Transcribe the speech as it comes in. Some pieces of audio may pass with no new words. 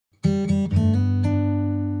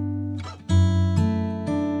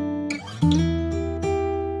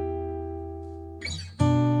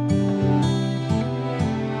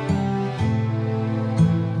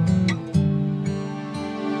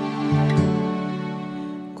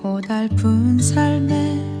고달픈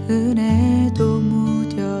삶의 은혜도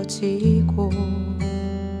무뎌지고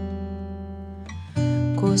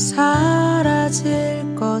곧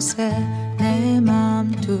사라질 것에 내 맘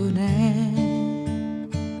두네.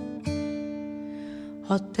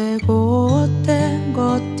 헛되고 헛된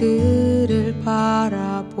것들을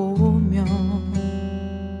바라보며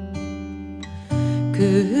그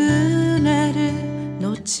은혜를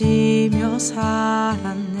놓치며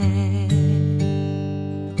살았네.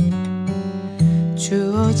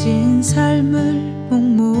 주어진 삶을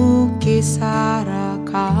묵묵히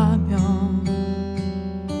살아가며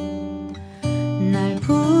날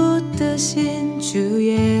붙드신 주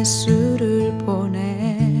예수를 보내.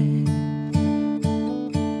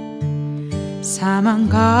 사망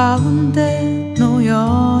가운데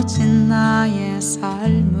놓여진 나의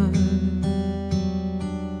삶은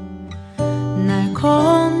날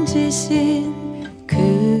건지신 그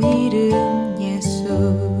이름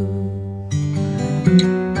예수.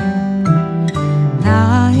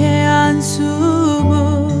 나의 한숨을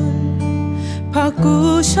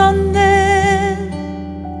바꾸셨네.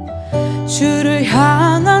 주를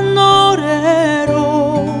향한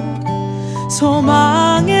노래로,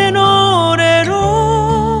 소망의 노래로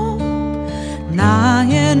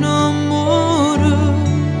나의 눈물을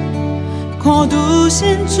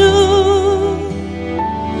거두신 주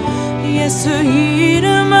예수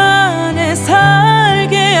이름 안에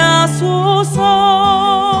살게 하소서.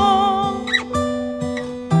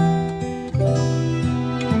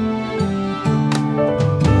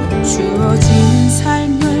 주어진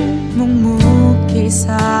삶을 묵묵히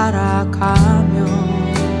살아가며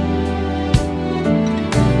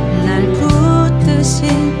날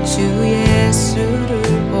붙드신 주 예수를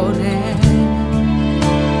보내.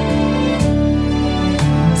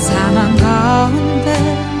 사망 가운데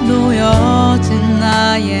놓여진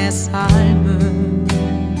나의 삶은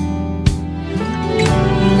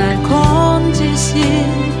날 건지신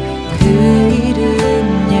그 이름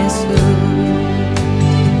예수.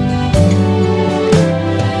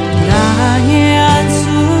 나의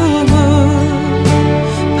한숨을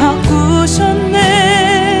바꾸셨네.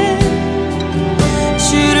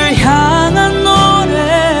 주를 향한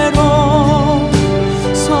노래로,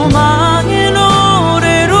 소망의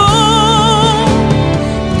노래로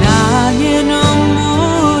나의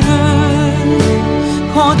눈물을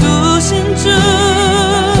거두신 주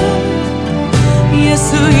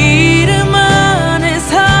예수 이름 안에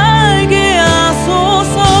살게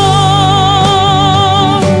하소서.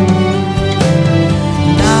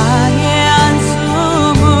 나의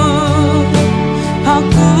한숨을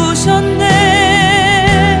바꾸셨네.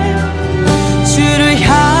 주를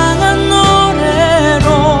향한 노래로,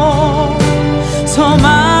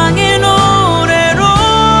 소망의 노래로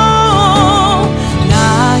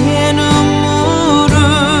나의 눈물을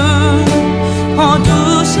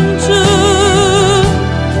거두신 주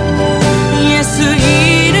예수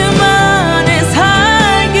이름 안에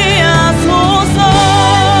살게 하소서.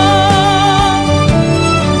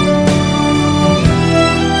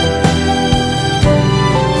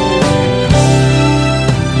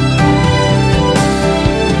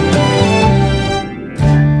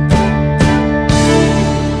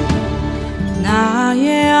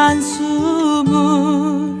 나의 한숨을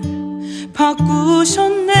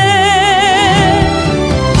바꾸셨네.